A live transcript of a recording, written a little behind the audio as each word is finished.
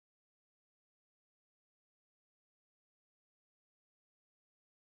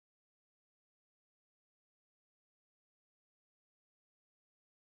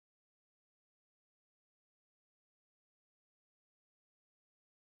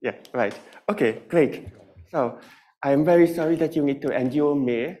Yeah, right. Okay, great. So I'm very sorry that you need to endure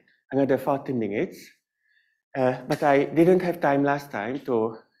me another 40 minutes. But I didn't have time last time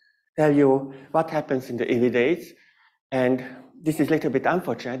to tell you what happens in the iridates. And this is a little bit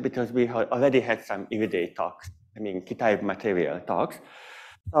unfortunate because we already had some iridate talks, Kitaev material talks.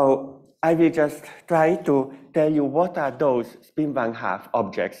 So I will just try to tell you what are those spin 1/2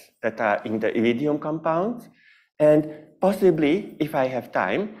 objects that are in the iridium compounds. And possibly, if I have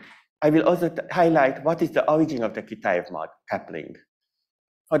time, I will also highlight what is the origin of the Kitaev-Mott coupling.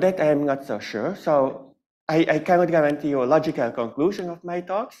 For that, I am not so sure. So I cannot guarantee you a logical conclusion of my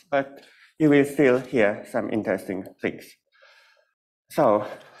talks, but you will still hear some interesting things. So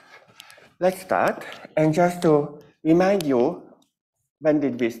let's start. And just to remind you, when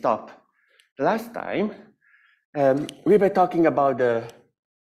did we stop? The last time, we were talking about the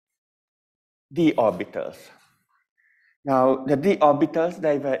d orbitals. Now, the d orbitals,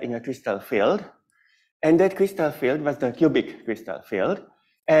 they were in a crystal field. And that crystal field was the cubic crystal field.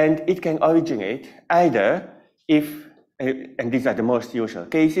 And it can originate either if, and these are the most usual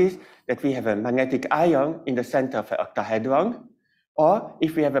cases, that we have a magnetic ion in the center of an octahedron, or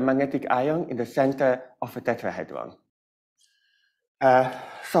if we have a magnetic ion in the center of a tetrahedron.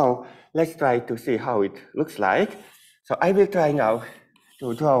 So let's try to see how it looks like. So I will try now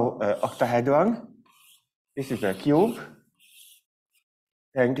to draw an octahedron. This is a cube.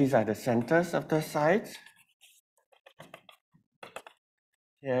 And these are the centers of the sides.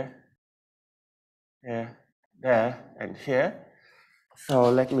 Here, here, there, and here. So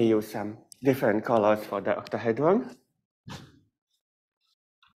let me use some different colors for the octahedron.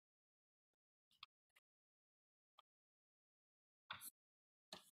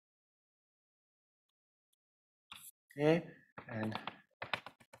 Okay, and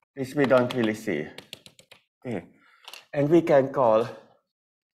this we don't really see. Okay, and we can call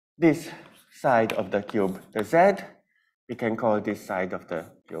this side of the cube the Z. We can call this side of the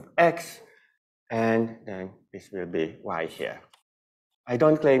cube X, and then this will be Y here. I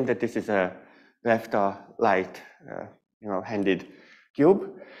don't claim that this is a left or right, handed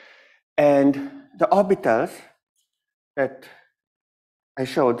cube. And the orbitals that I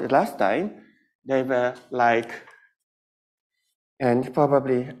showed last time, they were like, and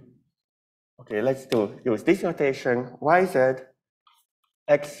probably, okay, let's use this notation, YZ,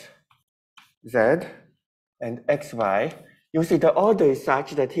 XZ, and XY. You see the order is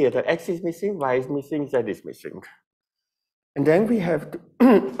such that here the X is missing, Y is missing, Z is missing. And then we have,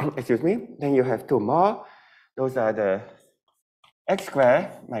 excuse me, then you have two more. Those are the X squared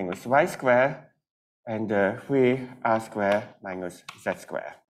minus Y squared and the 3R squared minus Z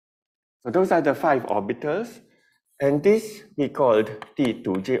squared. So those are the 5 orbitals. And this we called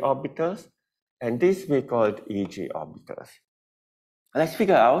T2G orbitals. And this we called EG orbitals. Let's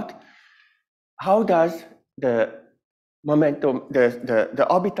figure out how does the momentum, the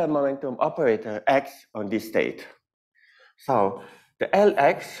orbital momentum operator acts on this state. So the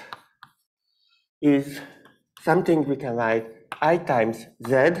Lx is something we can write I times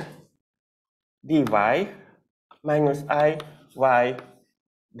Z dy minus I y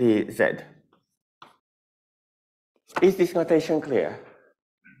dz. Is this notation clear?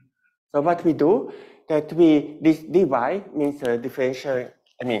 So what we do, that this dy means differential,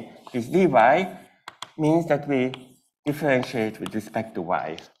 this dy means that we differentiate with respect to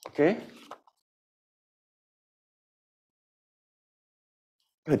y, okay?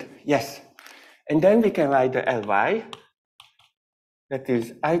 Good, yes. And then we can write the Ly, that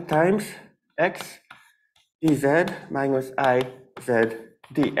is I times x dz minus I z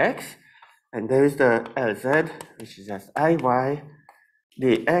dx. And there is the Lz, which is just Iy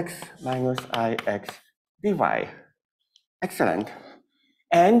dx minus Ix dy. Excellent.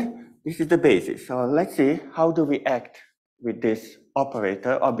 And this is the basis. So let's see, how do we act with this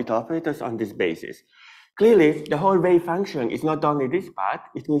operator, orbital operators on this basis? Clearly, the whole wave function is not only this part,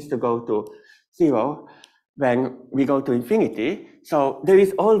 it needs to go to 0 when we go to infinity. So there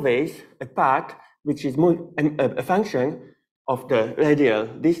is always a part which is a function of the radial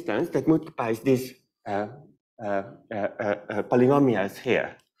distance that multiplies these polynomials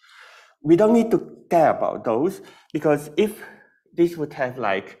here. We don't need to care about those, because if this would have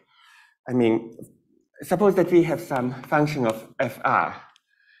like, suppose that we have some function of fr,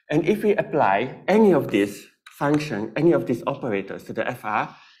 and if we apply any of this function, any of these operators to the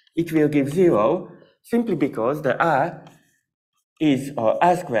fr, it will give 0 simply because the r is, or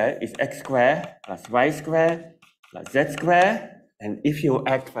r squared is x squared plus y squared plus z squared. And if you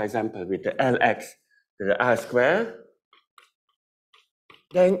act, for example, with the Lx to the r squared,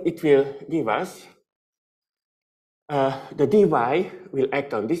 then it will give us the dy will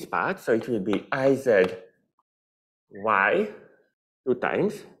act on this part, so it will be IZY 2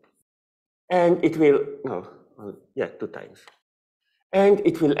 times, and it will, no, yeah, 2 times. And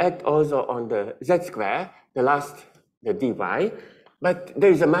it will act also on the z square, the dy, but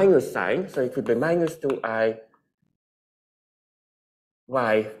there is a minus sign, so it will be minus 2I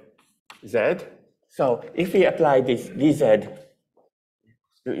YZ. So if we apply this dz,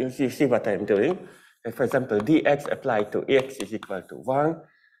 you see what I'm doing. For example, dx applied to x is equal to 1,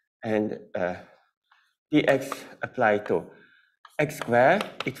 and dx applied to x squared,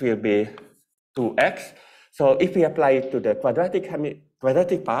 it will be 2x. So if we apply it to the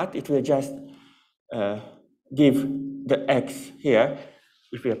quadratic part, it will just give the x here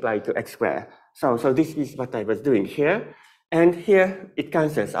if we apply it to x squared. So this is what I was doing here. And here it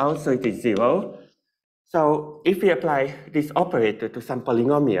cancels out, so it is 0. So if we apply this operator to some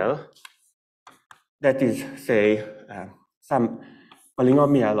polynomial, that is, say, some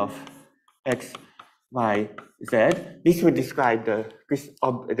polynomial of x, y, z, this will describe the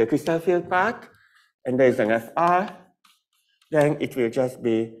crystal field part, and there is an FR, then it will just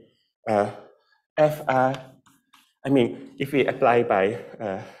be FR. I mean, if we apply by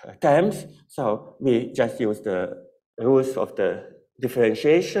terms, so we just use the rules of the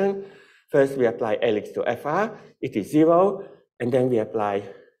differentiation. First, we apply Lx to Fr, it is 0, and then we apply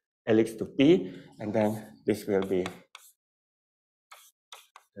Lx to P, and then this will be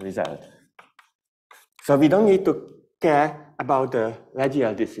the result. So we don't need to care about the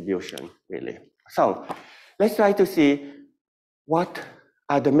radial distribution, really. So let's try to see what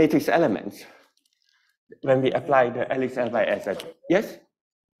are the matrix elements when we apply the Lx, Ly, Sz. Yes?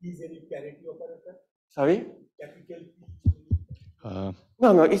 Is any parity operator? Sorry? Capital P.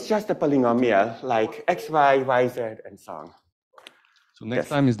 No, it's just a polynomial like x, y, y, z, and so on. So next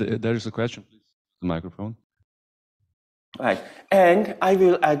time there is a question, please. The microphone. Right, and I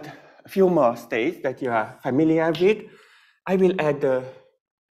will add a few more states that you are familiar with. I will add the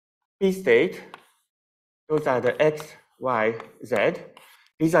p state. Those are the x, y, z.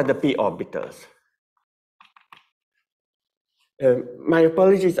 These are the p orbitals. My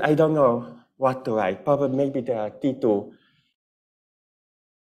apologies, I don't know what to write. Probably maybe there are T2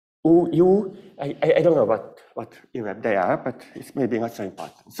 U. I don't know what they are, but it's maybe not so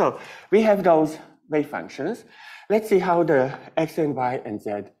important. So we have those wave functions. Let's see how the x and y and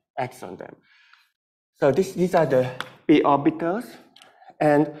z acts on them. So these are the p orbitals,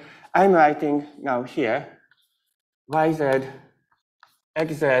 and I'm writing now here yz,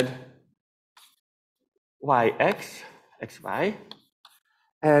 xz, yx, xy,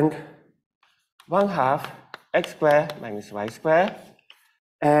 and 1/2 x squared minus y squared,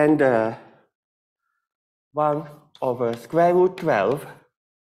 and 1 over square root 12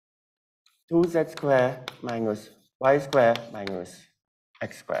 2z squared minus y squared minus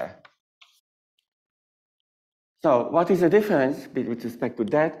x squared. So what is the difference with respect to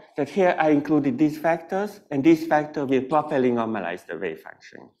that? That here I included these factors, and this factor will properly normalize the wave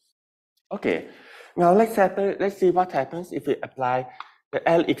function. Okay, now let's see what happens if we apply the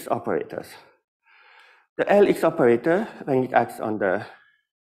Lx operators. The Lx operator, when it acts on the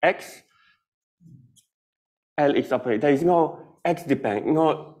x, Lx operator, there is no x dependent,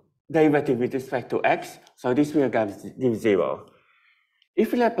 no derivative with respect to x, so this will give 0.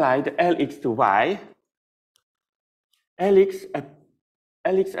 If we apply the Lx to y, Lx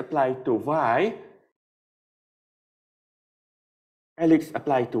applied to y, Lx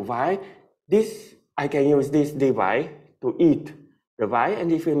applied to y, this, I can use this dy to eat the y,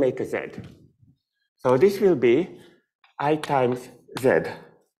 and it will make a z. So this will be I times z.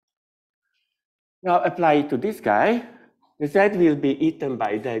 Now apply it to this guy, the z will be eaten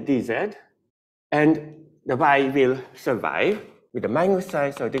by the dz, and the y will survive with a minus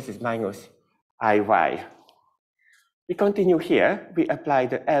sign, so this is minus iy. We continue here, we apply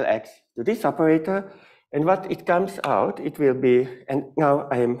the Lx to this operator, and what it comes out, it will be, and now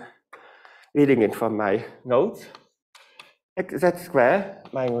I am reading it from my notes, z squared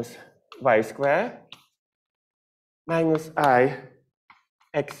minus y squared minus I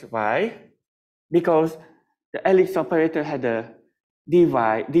xy, because the Lx operator had a dy,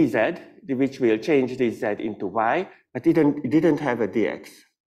 dz, which will change this z into y, but it didn't have a dx.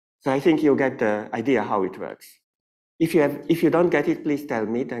 So I think you get the idea how it works. If you don't get it, please tell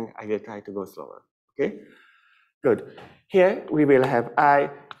me, then I will try to go slower, okay? Good. Here we will have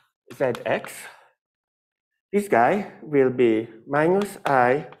I zx. This guy will be minus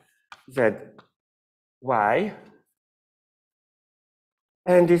I zy,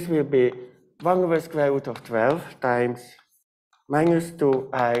 and this will be 1 over square root of 12 times minus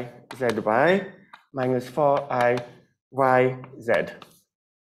 2I zy minus 4I y, z.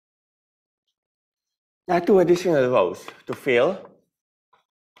 There are two additional rows to fill.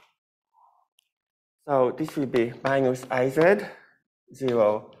 So this will be minus iz,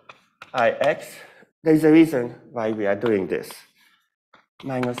 0, ix. There's a reason why we are doing this.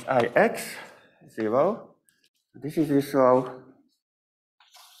 Minus ix, 0. This is this row.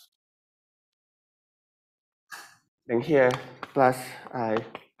 Then here, plus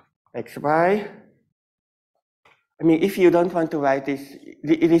ixy. I mean, if you don't want to write this,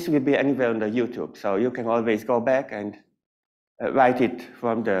 this will be anywhere on the YouTube, so you can always go back and write it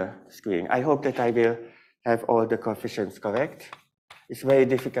from the screen. I hope that I will have all the coefficients correct. It's very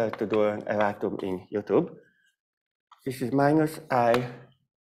difficult to do an erratum in YouTube. This is minus I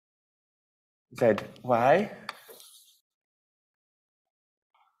z y.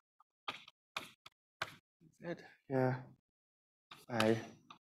 Yeah, I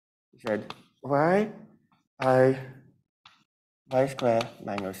z y. I y square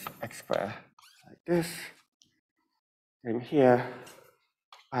minus x square, like this. And here,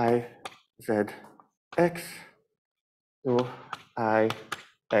 I z x to I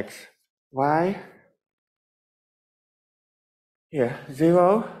x y. Here,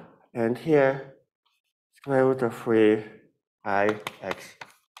 0, and here, square root of 3 I x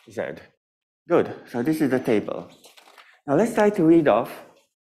z. Good, so this is the table. Now let's try to read off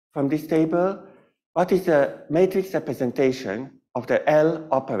from this table what is the matrix representation of the L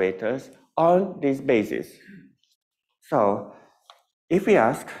operators on this basis. So if we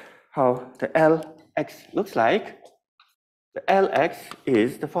ask how the Lx looks like, the Lx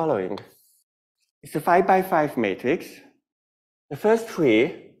is the following. It's a 5 by 5 matrix. The first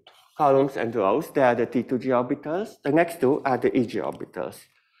 3 columns and rows, they are the T2G orbitals. The next 2 are the EG orbitals.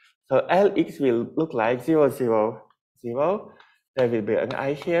 So Lx will look like 0, 0, 0. There will be an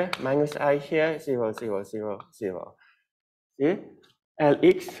I here, minus I here, 0, 0, 0, 0. See?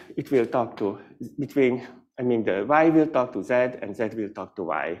 Lx, it will talk to between, I mean, the y will talk to z and z will talk to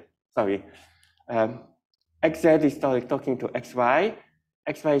y. Sorry. Xz is talking to xy,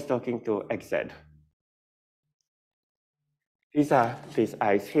 xy is talking to xz. These are these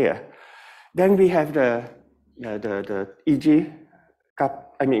i's here. Then we have the EG,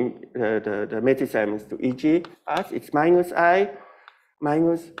 the matrix elements to EG parts. It's minus I,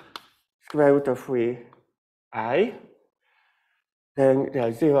 minus square root of 3 I. Then there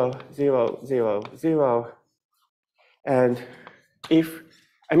are 0, 0, 0, 0. And if,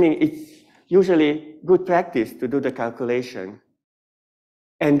 I mean, it's usually good practice to do the calculation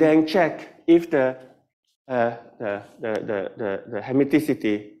and then check if the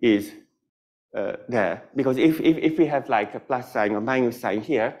hermiticity is there. Because if we have like a plus sign or minus sign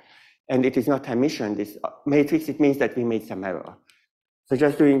here, and it is not Hermitian, this matrix, it means that we made some error. So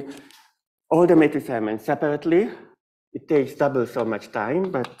just doing all the matrix elements separately, it takes double so much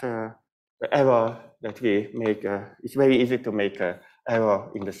time, but the error that we make, it's very easy to make an error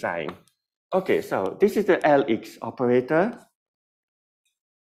in the sign. Okay, so this is the Lx operator.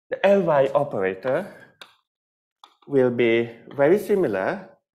 The Ly operator will be very similar,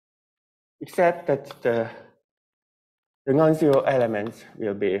 except that the non-zero elements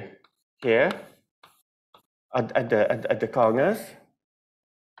will be here at the corners.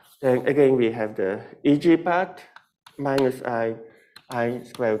 Then again, we have the EG part, minus I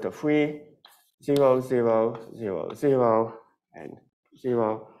square root of 3, 0, 0, 0, 0, and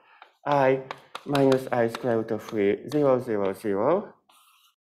 0, I minus I square root of 3, 0, 0, 0,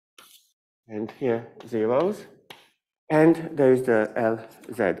 and here zeros. And there is the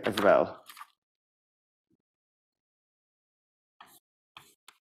Lz as well.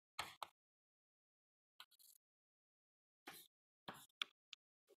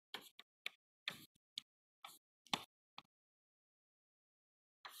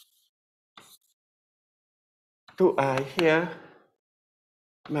 Two I here,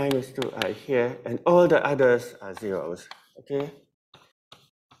 minus 2I here, and all the others are zeros, okay?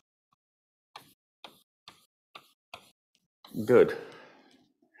 Good.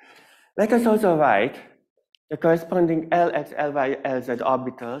 Let us also write the corresponding Lx, Ly, Lz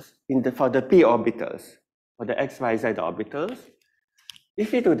orbitals for the p orbitals, for the x, y, z orbitals.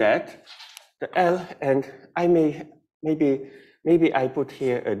 If we do that, the L, and I maybe I put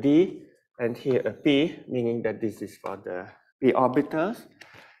here a D and here a P, meaning that this is for the p orbitals.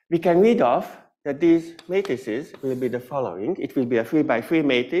 We can read off that these matrices will be the following. It will be a 3 by 3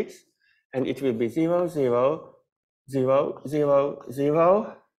 matrix, and it will be 0, 0, 0, 0,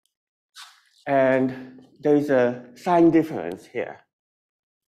 0. And there is a sign difference here.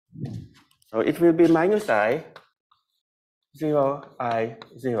 So it will be minus I, 0, I,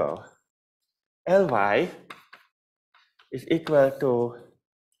 0. Ly is equal to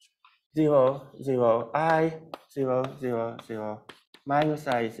 0, 0, I, 0, 0, 0, minus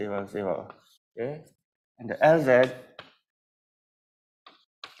I, 0, 0. Okay? And the LZ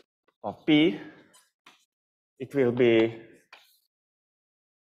of P, it will be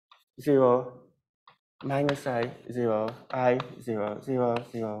 0, minus I, 0, I, 0, 0,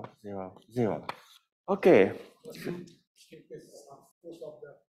 0, 0, 0. Okay.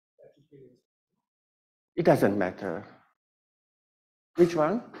 It doesn't matter. Which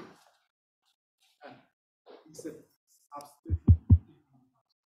one?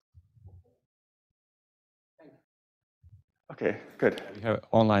 Okay, good. We have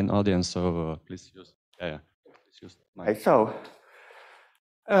online audience, so please use. Yeah. Please use mine. Okay, so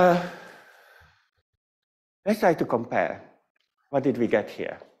let's try to compare. What did we get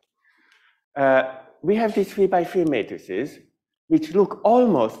here? We have these 3 by 3 matrices, which look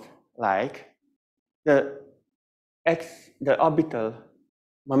almost like the orbital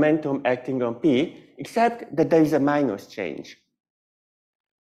momentum acting on P, except that there is a minus change.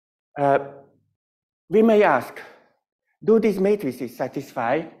 We may ask, do these matrices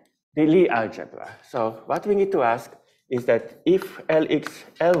satisfy the Lie algebra? So what we need to ask is that if Lx,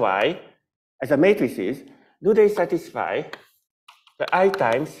 Ly, as a matrices, do they satisfy the I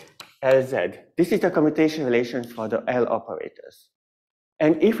times Lz? This is the commutation relations for the L operators.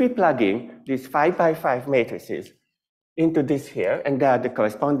 And if we plug in these 5 by 5 matrices into this here, and they are the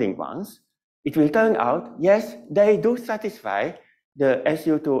corresponding ones, it will turn out, yes, they do satisfy the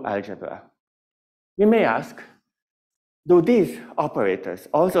SU2 algebra. We may ask, do these operators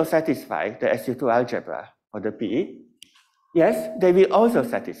also satisfy the SU2 algebra for the P? Yes, they will also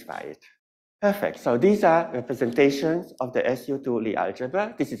satisfy it. Perfect. So these are representations of the SU2 Lie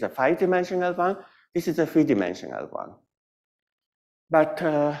algebra. This is a 5-dimensional one. This is a 3-dimensional one. But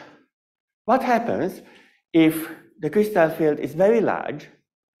what happens if the crystal field is very large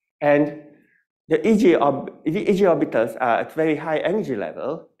and the EG orbitals are at very high energy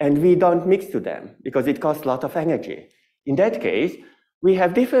level and we don't mix to them because it costs a lot of energy? In that case, we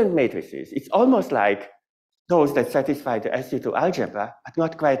have different matrices. It's almost like those that satisfy the SU2 algebra, but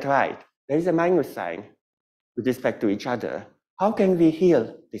not quite right. There is a minus sign with respect to each other. How can we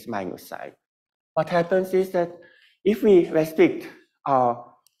heal this minus sign? What happens is that if we restrict our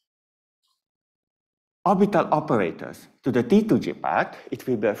orbital operators to the T2G part, it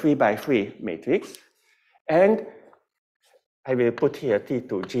will be a 3 by 3 matrix. And I will put here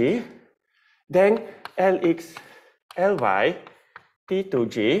T2G. Then Lx, Ly,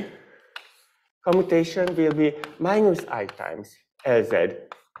 T2G, commutation will be minus I times Lz,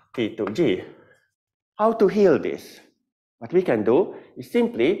 T2G. How to heal this? What we can do is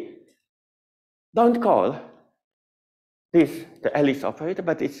simply don't call this the Lx operator,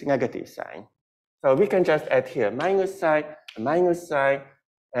 but it's negative sign. So we can just add here minus sign,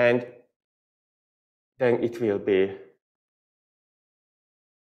 and then it will be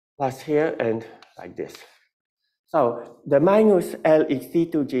plus here and like this. So the minus Lx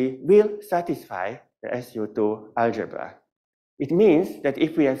T2G will satisfy the SU2 algebra. It means that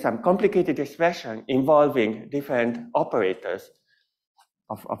if we have some complicated expression involving different operators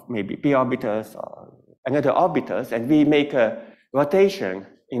of maybe p orbitals or another orbitals, and we make a rotation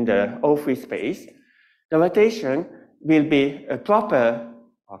in the O3 space, the rotation will be a proper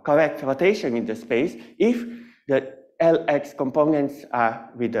or correct rotation in the space if the Lx components are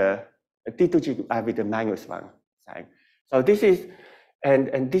with the T2G are with the minus 1 sign. So this is,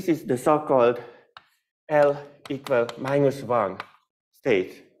 and this is the so-called L equal minus 1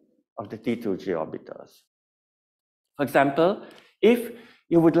 state of the T2G orbitals. For example, if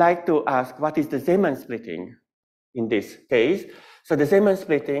you would like to ask what is the Zeeman splitting in this case, so the Zeeman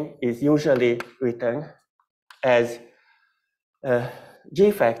splitting is usually written as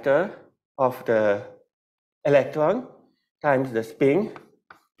G factor of the electron times the spin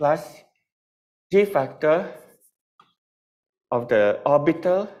plus G factor of the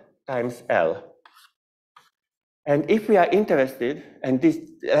orbital times L. And if we are interested, and this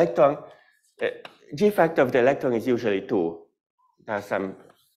electron, G factor of the electron is usually 2. There are some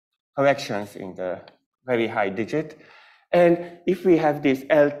corrections in the very high digit. And if we have these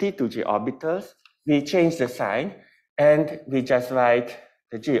L-T2G orbitals, we change the sign, and we just write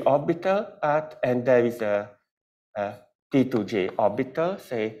the G orbital part, and there is a T2G orbital.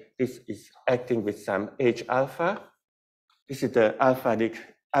 Say this is acting with some H alpha. This is the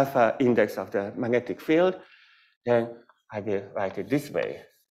alpha index of the magnetic field. Then I will write it this way.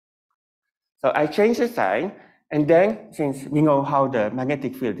 So I change the sign, and then since we know how the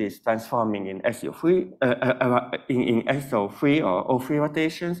magnetic field is transforming in SO3, in SO3 or O3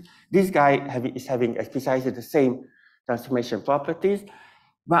 rotations, this guy is having precisely the same transformation properties,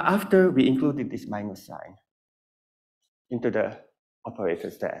 but after we included this minus sign into the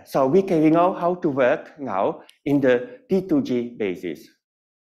operators there. So we know how to work now in the T2G basis.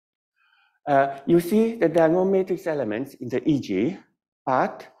 You see that there are no matrix elements in the EG,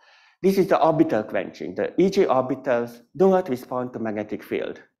 but this is the orbital quenching. The EG orbitals do not respond to magnetic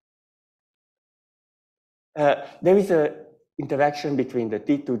field. There is an interaction between the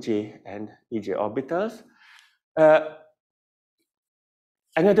T2G and EG orbitals.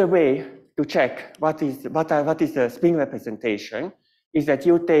 Another way to check what is the spin representation is that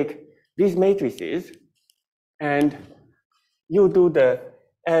you take these matrices and you do the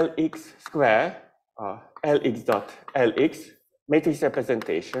Lx square or Lx dot Lx matrix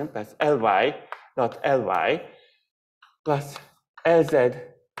representation plus Ly dot Ly plus Lz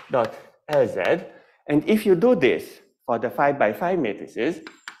dot Lz. And if you do this for the 5x5 matrices,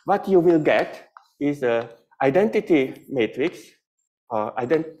 what you will get is an identity matrix, or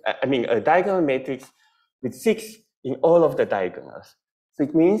a diagonal matrix with 6 in all of the diagonals. So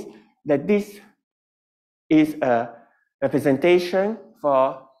it means that this is a representation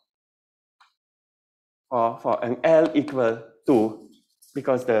for an L equal to,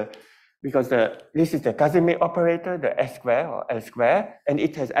 because this is the Casimir operator, the S square or L square, and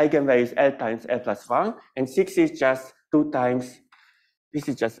it has eigenvalues L times L plus 1, and 6 is just 2 times, this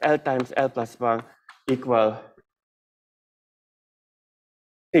is just L times L plus 1 equal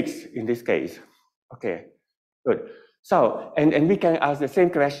 6 in this case. Okay, good. So, and we can ask the same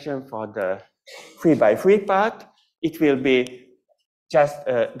question for the 3x3 part. It will be just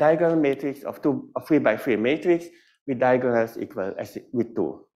a diagonal matrix of 3x3 matrix with diagonals equal with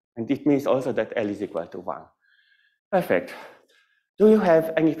 2. And it means also that L is equal to 1. Perfect. Do you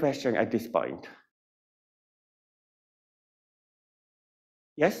have any question at this point?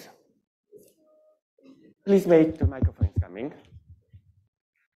 Yes? Please wait, the microphone is coming.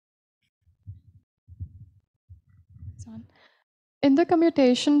 In the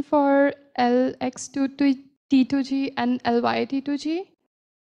commutation for Lx2 to T2G and Ly T2G,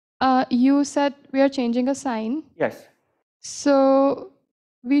 you said we are changing a sign. Yes. So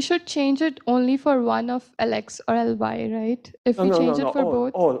we should change it only for one of Lx or Ly, right? If we change it for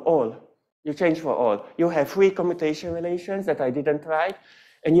both? All. You change for all. You have 3 commutation relations that I didn't write,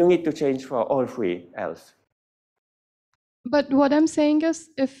 and you need to change for all 3 else. But what I'm saying is,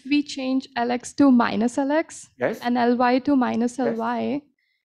 if we change Lx to minus Lx, yes, and Ly to minus yes, Ly,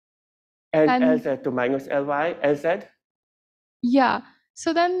 and Lz to minus Ly, Lz? Yeah,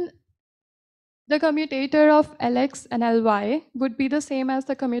 so then the commutator of Lx and Ly would be the same as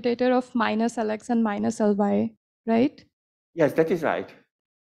the commutator of minus Lx and minus Ly, right? Yes, that is right.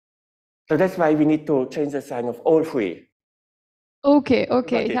 So that's why we need to change the sign of all 3. Okay,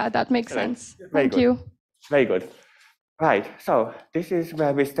 yeah, that makes sense. Thank you. Very good. Right, so this is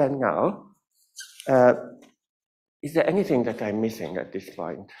where we stand now. Is there anything that I'm missing at this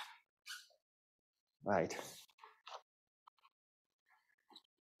point? Right.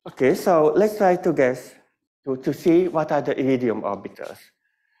 Okay, so let's try to guess, to see what are the iridium orbitals.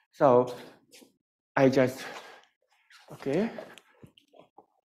 So I just, okay.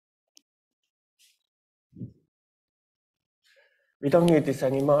 We don't need this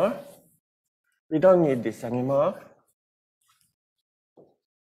anymore. We don't need this anymore.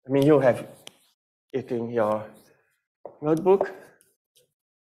 I mean, you have it in your notebook.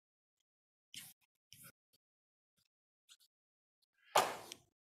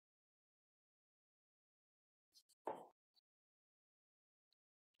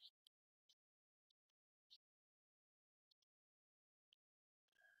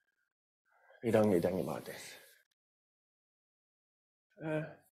 We don't need any more of this.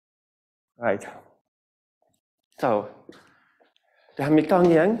 Right. So the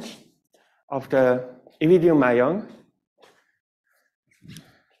Hamiltonian of the iridium ion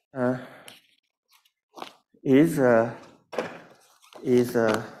is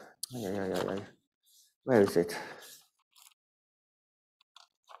where is it?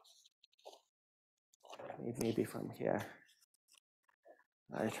 Maybe from here.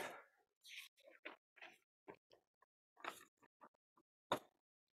 Right.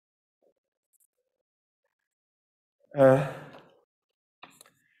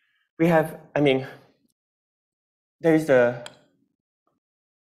 We have, I mean, there is the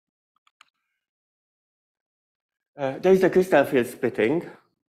crystal field splitting,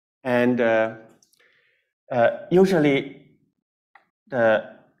 and usually the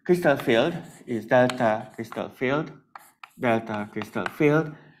crystal field is delta crystal field,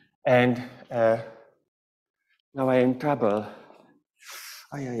 and now I'm in trouble.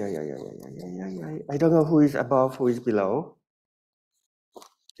 I don't know who is above, who is below.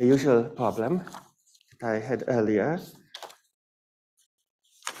 The usual problem that I had earlier.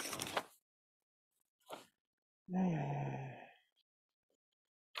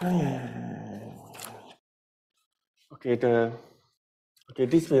 Okay,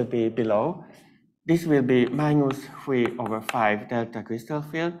 this will be below. This will be minus 3/5 delta crystal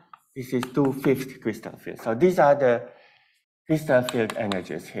field. This is 2/5 crystal field. So these are the crystal field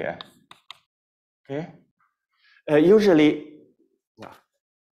energies here. Okay. Usually,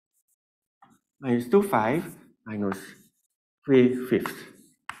 minus 2/5 minus 3/5.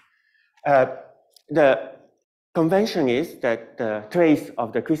 The convention is that the trace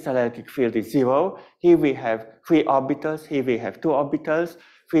of the crystal electric field is 0. Here we have 3 orbitals. Here we have 2 orbitals.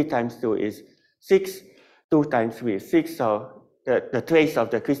 3 times 2 is 6. 2 times 3 is 6. So the trace of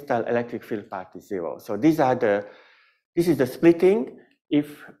the crystal electric field part is 0. So this is the splitting.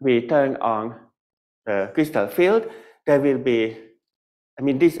 If we turn on the crystal field, there will be,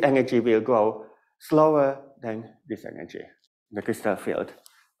 this energy will go slower than this energy, the crystal field,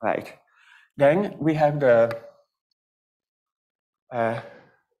 right? Then we have the,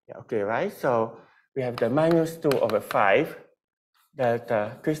 right? So we have the minus 2/5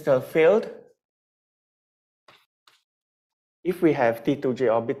 delta crystal field. If we have T2G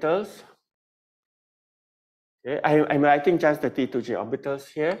orbitals, okay, I'm writing just the T2G orbitals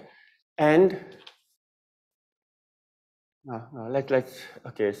here, and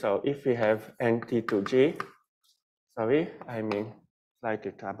okay, so if we have NT2G, sorry, I'm in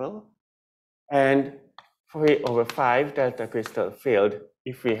slightly trouble, and 3/5 delta crystal field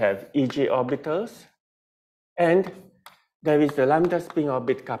if we have EG orbitals, and there is the lambda spin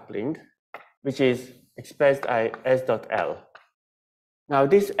orbit coupling, which is expressed as S dot L. Now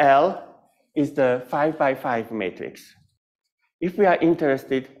this L is the 5x5 matrix. If we are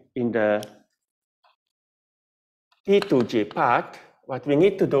interested in the T2G part, what we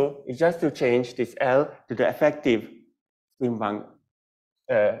need to do is just to change this L to the effective spin-1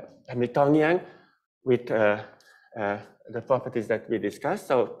 Hamiltonian with the properties that we discussed.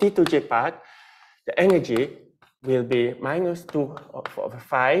 So T2G part, the energy will be minus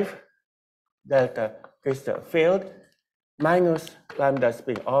 2/5 delta crystal field minus lambda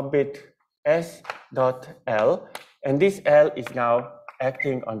spin orbit S dot L, and this L is now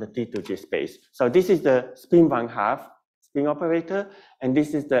acting on the T2G space. So this is the spin-1/2 spin operator, and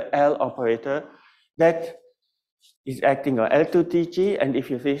this is the L operator that is acting on L2TG, and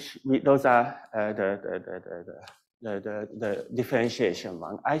if you wish, those are the differentiation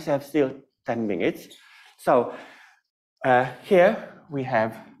one. I have still 10 minutes. So here we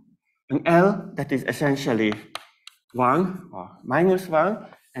have an L that is essentially 1 or minus 1,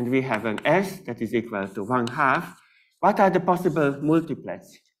 and we have an S that is equal to 1/2. What are the possible multiplets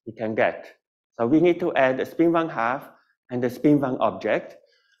we can get? So we need to add a spin-1/2 and a spin-1 object.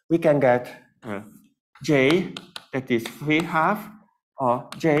 We can get J that is 3/2 or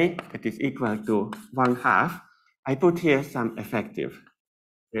J that is equal to 1/2. I put here some effective.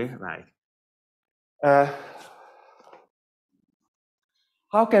 Okay, right.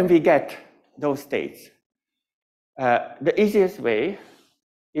 How can we get those states? The easiest way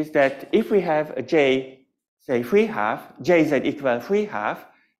is that if we have a J, say 3/2, Jz equal 3/2,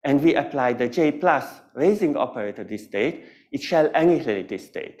 and we apply the J plus raising operator this state, it shall annihilate this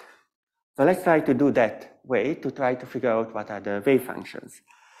state. So let's try to do that way to try to figure out what are the wave functions.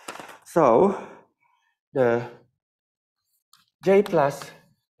 So the J plus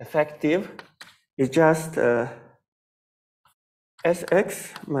effective is just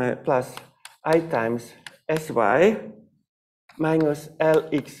Sx plus I times Sy minus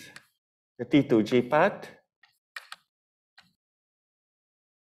Lx, the T2G part,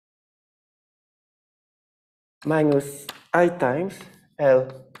 minus I times L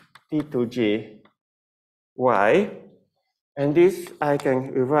T2G y, and this I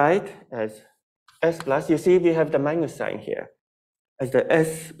can rewrite as S plus. You see we have the minus sign here as the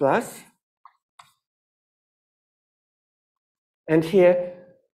S plus, and here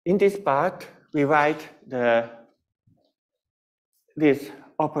in this part we write these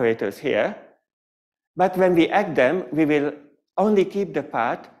operators here, but when we add them we will only keep the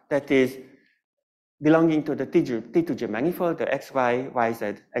part that is belonging to the T2G manifold, the xy,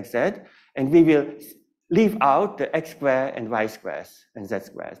 yz, xz, and we will leave out the x square and y squares and z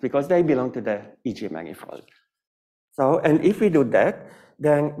squares because they belong to the EG manifold. So, and if we do that,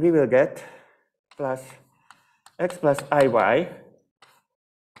 then we will get plus x plus iy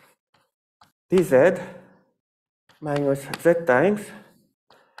dz minus z times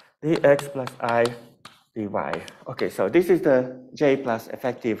dx plus I dy. Okay, so this is the J plus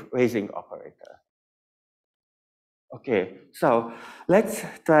effective raising operator. Okay, so let's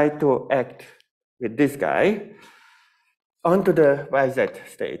try to act with this guy onto the YZ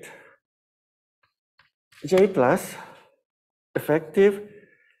state. J plus effective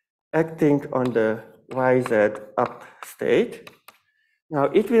acting on the YZ up state. Now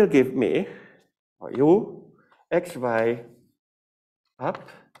it will give me, or you, XY up.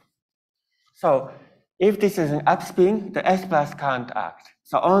 So if this is an upspin, the S plus can't act.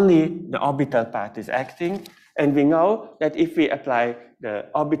 So only the orbital part is acting. And we know that if we apply the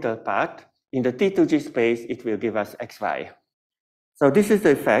orbital part in the T2G space, it will give us XY. So this is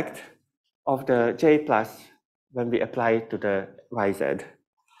the effect of the J plus when we apply it to the YZ.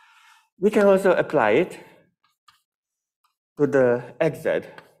 We can also apply it to the XZ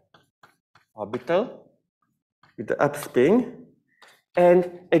orbital with the upspin.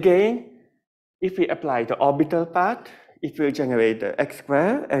 And again, if we apply the orbital part, it will generate the x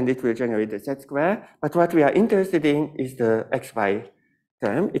square and it will generate the z square. But what we are interested in is the xy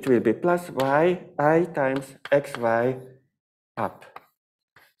term. It will be plus yi times xy up.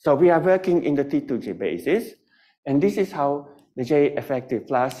 So we are working in the T2G basis. And this is how the J effective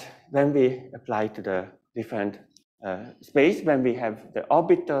plus, when we apply to the different space, when we have the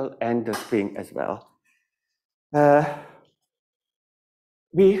orbital and the spin as well.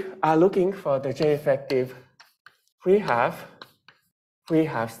 We are looking for the J effective free half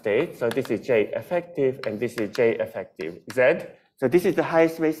state. So this is J effective and this is J effective Z. So this is the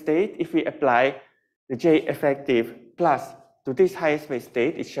highest wave state. If we apply the J effective plus to this highest wave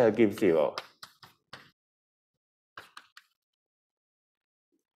state, it shall give 0.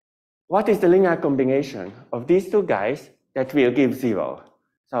 What is the linear combination of these two guys that will give 0?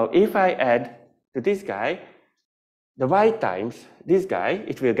 So if I add to this guy the y times this guy,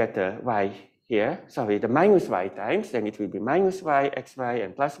 it will get the y here. Sorry, the minus y times, then it will be minus y, xy,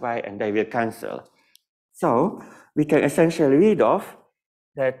 and plus y, and they will cancel. So we can essentially read off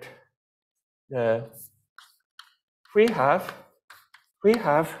that the free half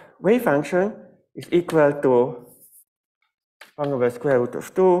wave function is equal to 1 over square root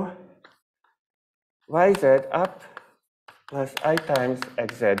of 2 yz up plus I times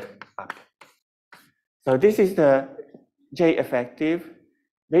xz up. So this is the J effective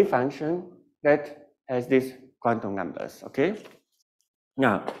wave function that has these quantum numbers, okay?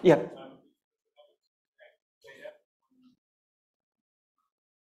 Now, yeah.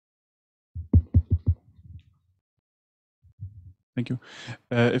 Thank you.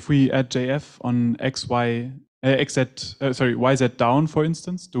 If we add JF on XY, YZ down, for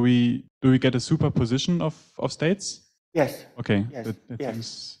instance, do we get a superposition of states? Yes. Okay.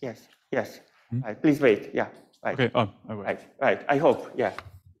 Yes. Yes. Hmm? Right. Please wait. Yeah. Right. Okay. Oh, I will. Right. I hope. Yeah,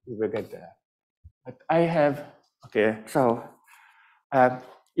 we will get there. But I have. Okay. So,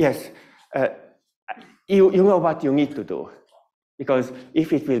 yes. You know what you need to do. Because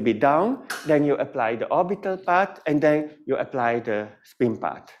if it will be down, then you apply the orbital part, and then you apply the spin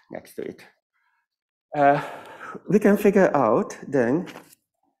part next to it. We can figure out then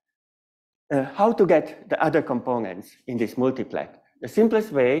how to get the other components in this multiplet. The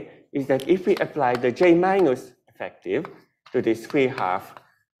simplest way is that if we apply the J minus effective to this free half,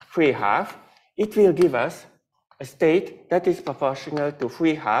 it will give us a state that is proportional to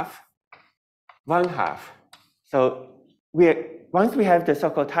free half, 1/2. So once we have the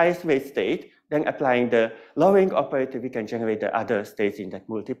so-called highest wave state, then applying the lowering operator, we can generate the other states in that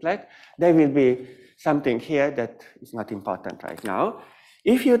multiplet. There will be something here that is not important right now.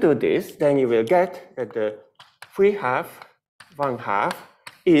 If you do this, then you will get that the free half, 1/2,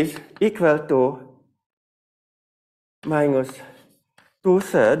 is equal to minus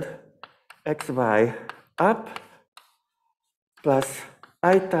 2/3 xy up plus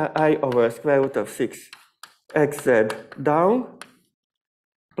I over square root of 6 xz down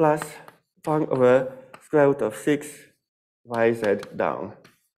plus 1 over square root of 6 yz down.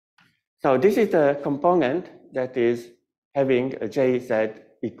 So this is the component that is having a jz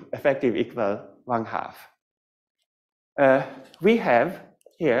effective equal 1/2. We have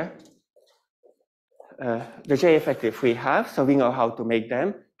here the j effective 3/2, so we know how to make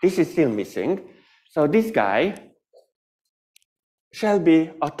them. This is still missing. So this guy shall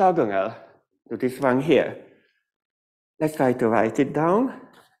be orthogonal to this one here. Let's try to write it down.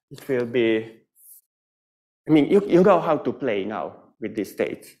 It will be, I mean, you know how to play now with these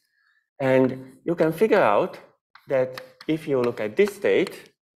states. And you can figure out that if you look at this state,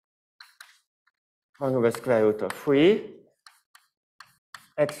 1 over square root of 3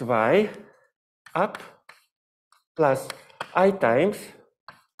 xy up plus I times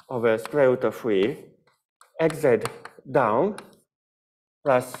over square root of 3 xz down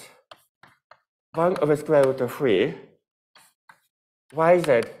plus 1 over square root of 3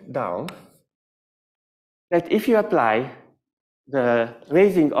 yz down, that if you apply the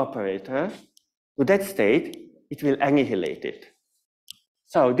raising operator to that state, it will annihilate it.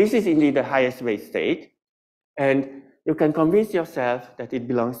 So this is indeed the highest rate state, and you can convince yourself that it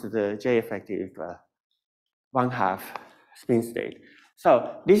belongs to the J effective 1/2 spin state.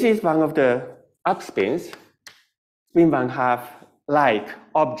 So this is one of the upspins, spin 1/2 like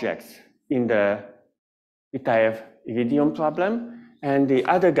objects in the Kitaev iridium problem. And the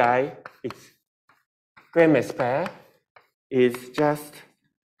other guy, it's Kramer's pair, is just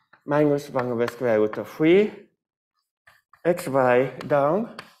minus 1 over square root of 3 xy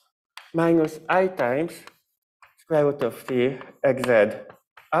down minus I times square root of 3 xz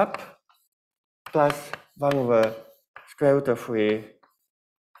up plus 1 over square root of 3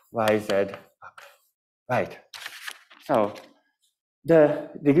 yz up. Right. So the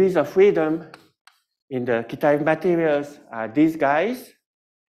degrees of freedom in the Kitaev materials are these guys.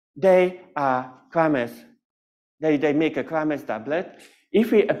 They are Kramer's. They make a Kramer's doublet.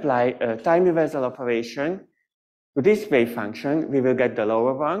 If we apply a time reversal operation to this wave function, we will get the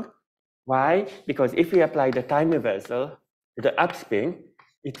lower one. Why? Because if we apply the time reversal to the upspin,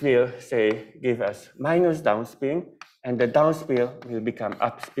 it will, say, give us minus downspin, and the downspin will become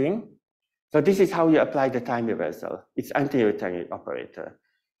upspin. So this is how you apply the time reversal. It's anti-rotary operator.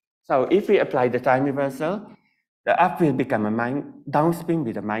 So if we apply the time reversal, the up will become a downspin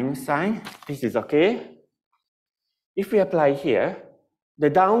with a minus sign. This is okay. If we apply here, the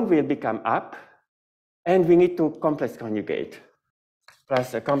down will become up, and we need to complex conjugate,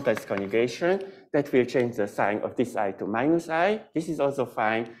 plus a complex conjugation that will change the sign of this I to minus I. This is also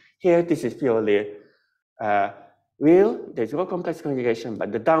fine. Here, this is purely real. There's no complex conjugation,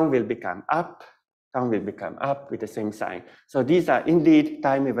 but the down will become up with the same sign. So these are indeed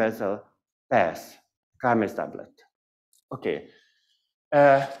time reversal pairs, Kramer's doublet. Okay.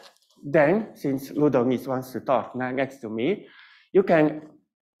 Then, since Ludo wants to talk next to me, you can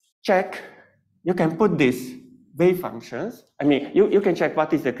check, you can put these wave functions. I mean, you can check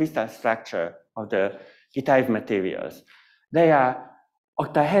what is the crystal structure of the Kitaev materials. They are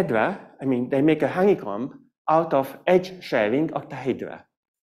octahedra. I mean, they make a honeycomb out of edge-sharing octahedra.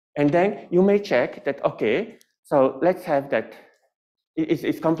 And then you may check that, okay, so let's have that.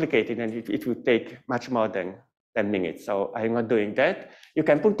 It's complicated, and it would take much more than 10 minutes, so I'm not doing that. You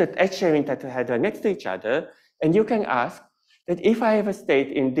can put that edge-sharing tetrahedra next to each other, and you can ask that if I have a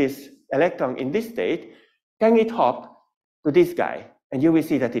state in this electron in this state, can it hop to this guy? And you will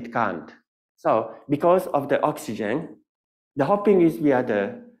see that it can't. So because of the oxygen, the hopping is via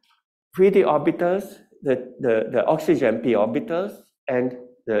the 3D orbitals, the oxygen p orbitals, and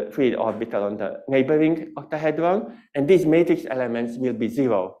the 3D orbital on the neighboring octahedron, and these matrix elements will be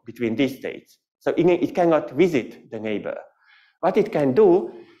 0 between these states. So it cannot visit the neighbor. What it can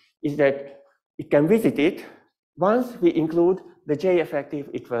do is that it can visit it once we include the J effective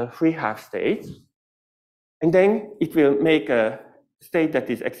equal 3/2 states, and then it will make a state that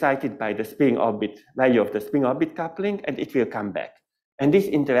is excited by the spin orbit value of the spin orbit coupling, and it will come back. And this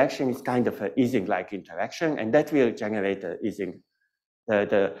interaction is kind of an Ising-like interaction, and that will generate the Ising,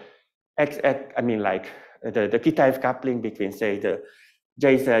 the Kitaev coupling between, say, the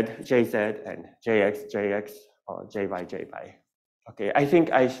JZ, JZ, and JX, JX, or JY, JY. Okay, I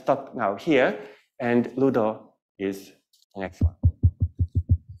think I stop now here, and Ludo is the next one.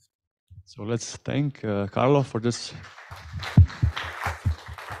 So let's thank Karlo for this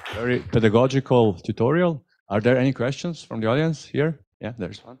very pedagogical tutorial. Are there any questions from the audience here? Yeah,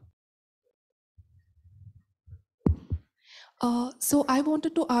 there's one. So I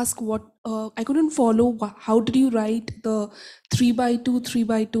wanted to ask what, I couldn't follow, how did you write the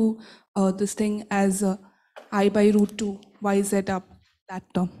 3/2, this thing as I by root 2, yz up, that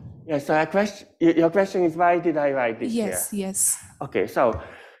term? Yeah, so your question is, why did I write this here? Yes. Okay, so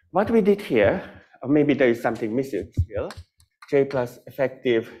what we did here, or maybe there is something missing still, J plus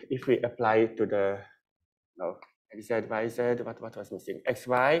effective, if we apply it to the, XZ, YZ, what was missing?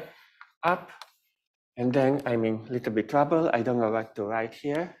 XY, up, and then I'm in a little bit trouble. I don't know what to write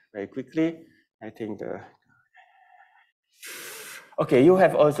here very quickly. I think okay, you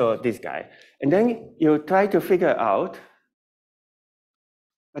have also this guy. And then you try to figure out,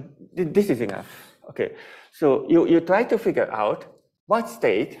 but this is enough. Okay, so you try to figure out what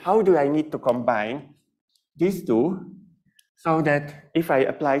state, how do I need to combine these two so that if I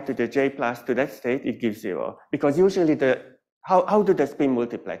apply to the J plus to that state, it gives 0. Because usually how do the spin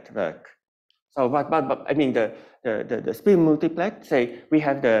multiplet work? So I mean the spin multiplet, say we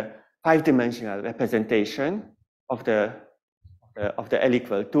have the 5-dimensional representation of the L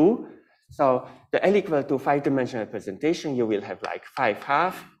equal 2. So the L equal to 5-dimensional representation, you will have like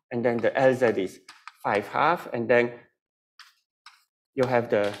 5/2, and then the LZ is 5/2, and then you have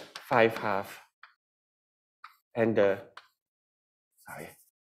the 5/2 and the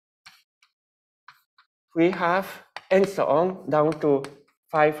 3/2, and so on, down to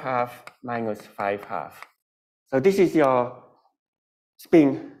 5/2 minus 5/2. So this is your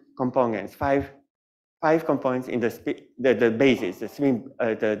spin components, five components in the basis,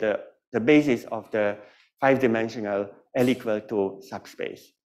 the basis of the 5-dimensional L equal to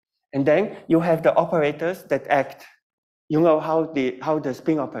subspace. And then you have the operators that act. You know how the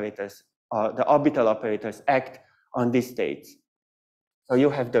spin operators or the orbital operators act on these states. So you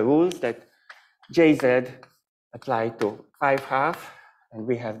have the rules that Jz apply to 5/2, and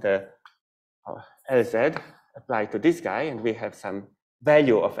we have the Lz applied to this guy, and we have some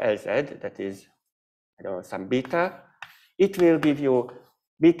value of Lz that is, I don't know, some beta. It will give you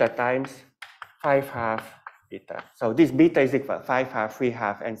beta times 5/2 beta. So this beta is equal to 5/2,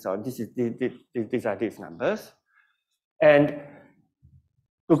 3/2, and so on. These are these numbers. And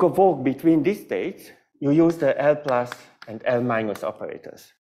to go walk between these states, you use the L plus and L minus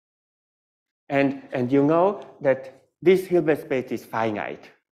operators. And you know that this Hilbert space is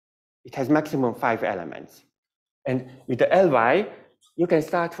finite. It has maximum 5 elements. And with the Ly, you can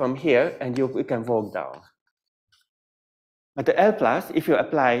start from here and you can walk down. But the L plus, if you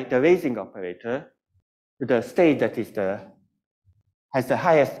apply the raising operator to the state that is has the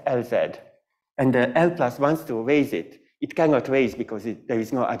highest Lz, and the L plus wants to raise it, it cannot raise because there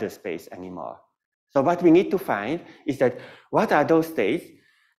is no other space anymore. So what we need to find is that what are those states?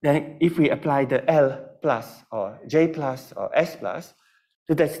 Then if we apply the L plus or J plus or S plus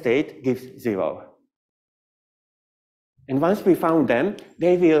to that state, gives 0. And once we found them,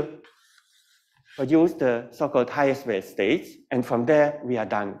 they will produce the so-called highest rate states, and from there we are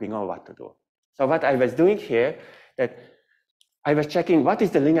done, we know what to do. So what I was doing here, that I was checking what is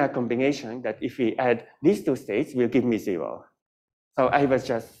the linear combination that if we add these two states will give me 0. So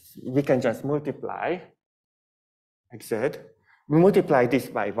we can just multiply xz. We multiply this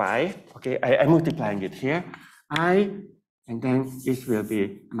by y. Okay, I'm multiplying it here. And then this will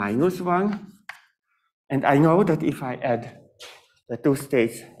be -1. And I know that if I add the two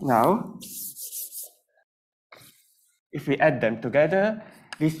states now, if we add them together,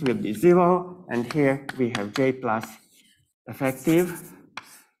 this will be 0. And here we have J plus effective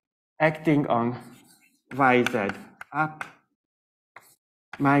acting on yz up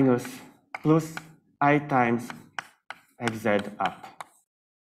minus plus I times xz up.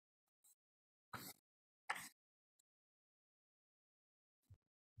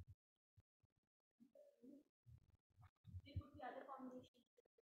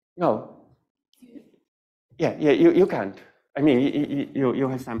 No. Yeah, you can't. I mean, you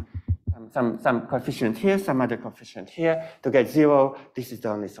have some coefficient here, some other coefficient here. To get 0, this is the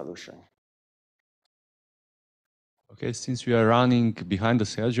only solution. Okay, since we are running behind the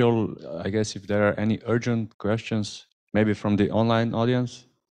schedule, I guess if there are any urgent questions, maybe from the online audience.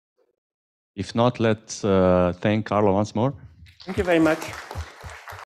 If not, let's thank Karlo once more. Thank you very much.